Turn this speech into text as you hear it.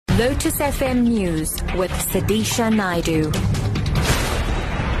Lotus FM News with Sadisha Naidu.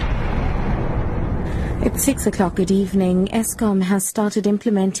 It's 6 o'clock. Good evening. Eskom has started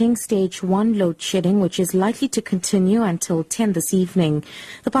implementing stage 1 load shedding, which is likely to continue until 10 this evening.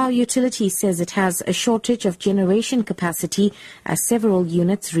 The power utility says it has a shortage of generation capacity as several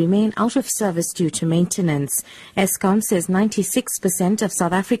units remain out of service due to maintenance. Eskom says 96% of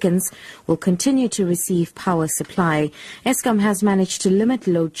South Africans will continue to receive power supply. Eskom has managed to limit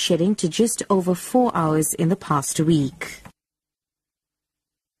load shedding to just over 4 hours in the past week.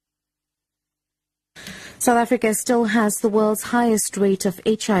 South Africa still has the world's highest rate of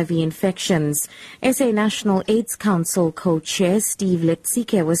HIV infections. SA National AIDS Council co-chair Steve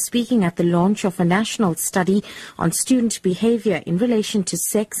Letsike was speaking at the launch of a national study on student behavior in relation to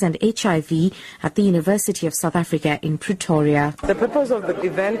sex and HIV at the University of South Africa in Pretoria. The purpose of the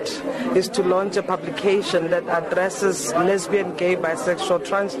event is to launch a publication that addresses lesbian, gay, bisexual,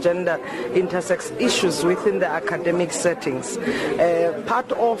 transgender, intersex issues within the academic settings.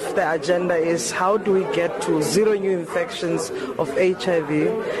 Part of the agenda is how do we get to zero new infections of HIV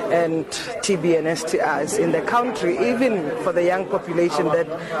and TB and STIs in the country, even for the young population that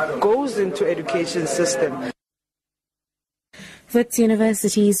goes into education system. Wits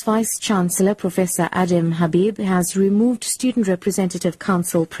University's Vice-Chancellor, Professor Adam Habib, has removed Student Representative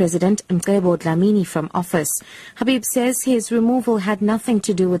Council President Mcebo Dlamini from office. Habib says his removal had nothing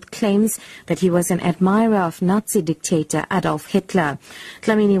to do with claims that he was an admirer of Nazi dictator Adolf Hitler.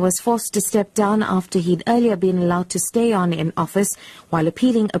 Dlamini was forced to step down after he'd earlier been allowed to stay on in office while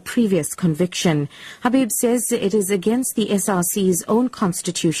appealing a previous conviction. Habib says it is against the SRC's own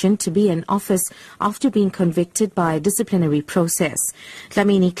constitution to be in office after being convicted by a disciplinary process.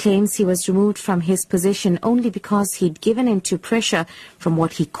 Dlamini claims he was removed from his position only because he'd given in to pressure from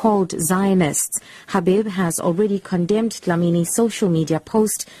what he called Zionists. Habib has already condemned Dlamini's social media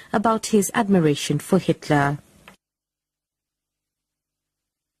post about his admiration for Hitler.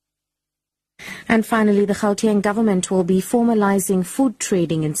 And finally, the Gauteng government will be formalizing food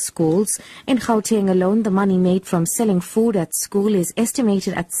trading in schools. In Gauteng alone, the money made from selling food at school is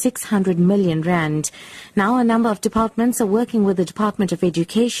estimated at 600 million rand. Now, a number of departments are working with the Department of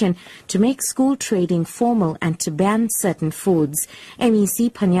Education to make school trading formal and to ban certain foods.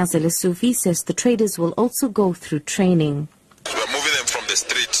 MEC Panyaza Lesufi says the traders will also go through training. We're moving them from the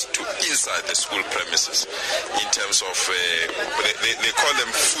street to inside the school premises in terms of, they call them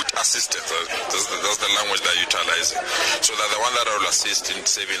food assistants. That's the language they're utilizing. So they're the one that will assist in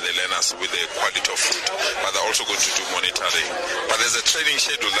saving the learners with the quality of food, but they're also going to do monitoring. But there's a training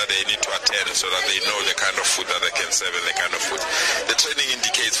schedule that they need to attend so that they know the kind of food that they can serve and the kind of food. The training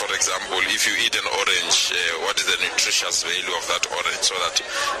indicates, for example, if you eat an orange, what is the nutritious value of that orange, so that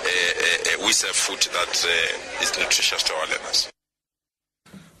we serve food that is nutritious to our learners.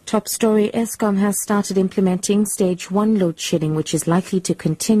 Top story, Eskom has started implementing stage 1 load shedding, which is likely to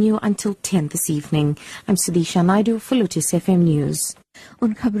continue until 10 this evening. I'm Sadisha Naidu for Lotus FM News.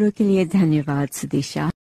 उन खबरों के लिए धन्यवाद सदिशा।